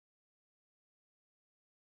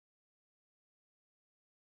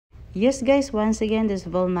Yes guys, once again this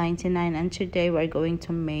is Val99 and today we're going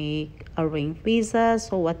to make a ring pizza.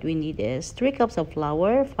 So what we need is 3 cups of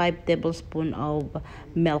flour, 5 tablespoons of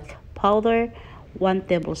milk powder, 1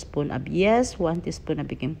 tablespoon of yeast, 1 teaspoon of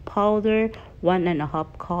baking powder,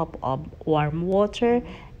 1.5 cup of warm water,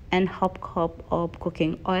 and half cup of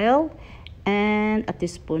cooking oil, and a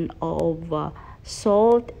teaspoon of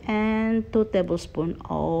salt, and 2 tablespoons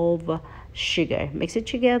of sugar. Mix it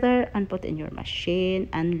together and put in your machine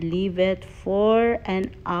and leave it for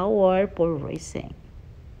an hour for rising.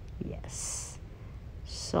 Yes.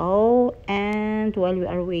 So, and while we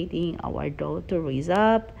are waiting our dough to rise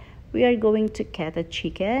up, we are going to cut a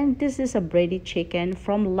chicken. This is a breaded chicken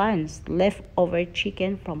from lunch, leftover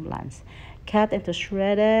chicken from lunch. Cut into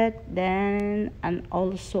shredded, then, and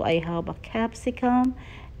also I have a capsicum,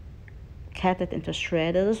 cut it into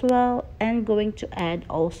shredded as well, and going to add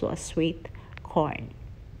also a sweet corn.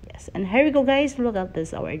 Yes, and here we go guys, look at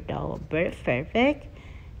this, our dough, very perfect.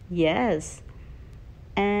 Yes,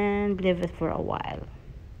 and leave it for a while.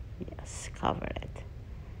 Yes, cover it.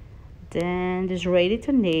 Then it's ready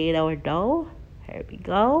to knead our dough. Here we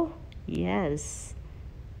go. Yes,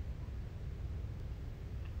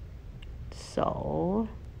 so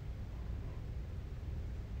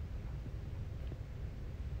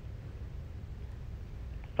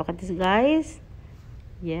look at this guys.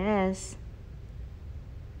 Yes,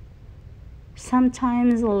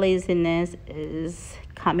 sometimes laziness is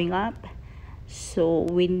coming up, so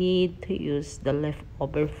we need to use the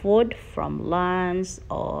leftover food from lunch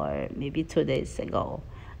or maybe 2 days ago.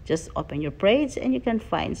 Just open your fridge and you can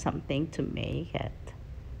find something to make it.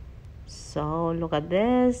 So look at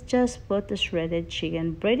this, just put the shredded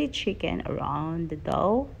chicken, breaded chicken around the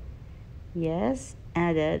dough. Yes,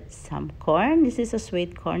 added some corn. This is a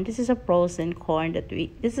sweet corn. This is a frozen corn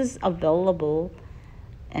this is available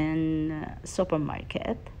in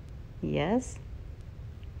supermarket. Yes,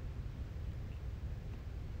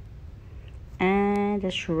 and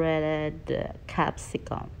the shredded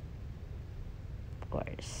capsicum, of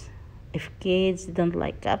course. If kids don't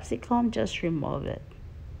like capsicum, just remove it.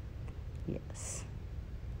 Yes,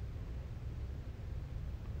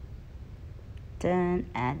 then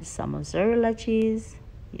add some mozzarella cheese.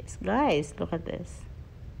 Yes guys, look at this,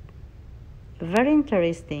 very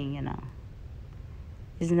interesting, you know.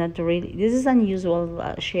 It's not really, this is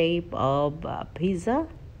unusual shape of pizza.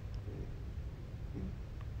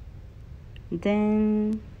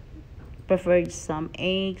 Then preferred some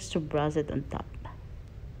eggs to brush it on top.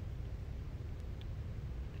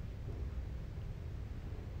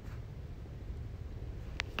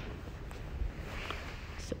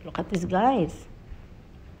 So look at this guys,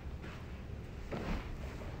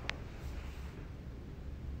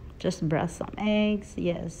 just brush some eggs.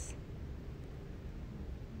 Yes,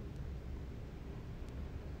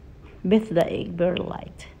 beat the egg very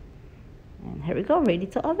light, and here we go, ready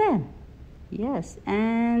to oven. Yes,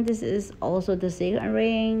 and this is also the second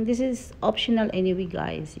ring. This is optional anyway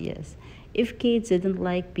guys. Yes, if kids didn't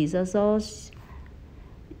like pizza sauce,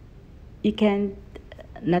 you can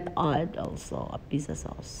not add also a pizza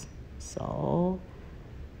sauce. So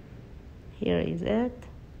here is it.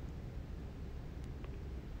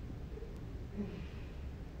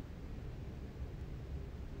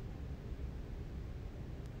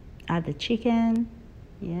 Add the chicken.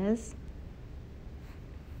 Yes,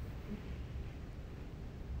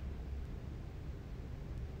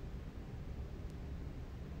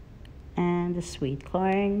 and the sweet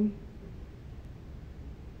corn.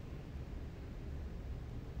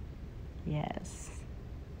 Yes,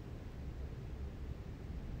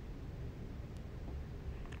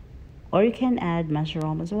 or you can add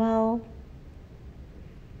mushroom as well,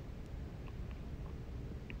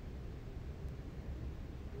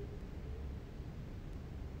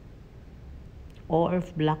 or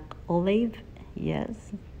black olive.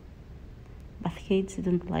 Yes, but kids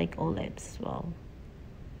don't like olives as well.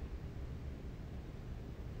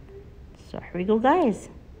 So here we go guys.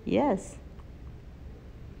 Yes,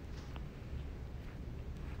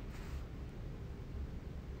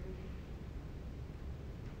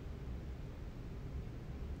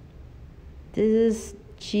 this is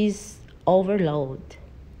cheese overload.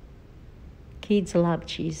 Kids love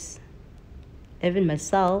cheese. Even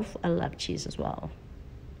myself, I love cheese as well.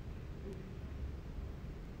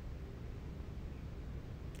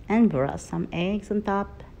 And brush some eggs on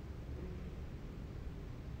top.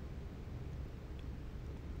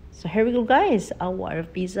 So here we go guys, our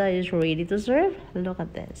pizza is ready to serve. Look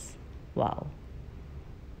at this. Wow.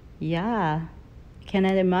 Yeah,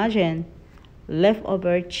 cannot imagine.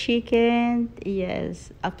 Leftover chicken.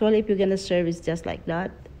 Yes, actually if you're gonna serve it just like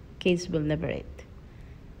that, kids will never eat.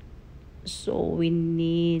 So we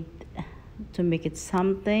need to make it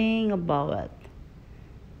something about it.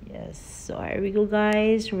 Yes, so here we go,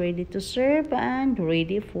 guys. Ready to serve and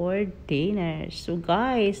ready for dinner. So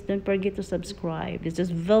guys, don't forget to subscribe. This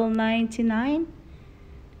is Vil 99,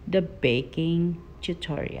 the baking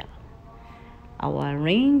tutorial. Our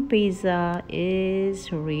ring pizza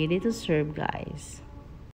is ready to serve, guys.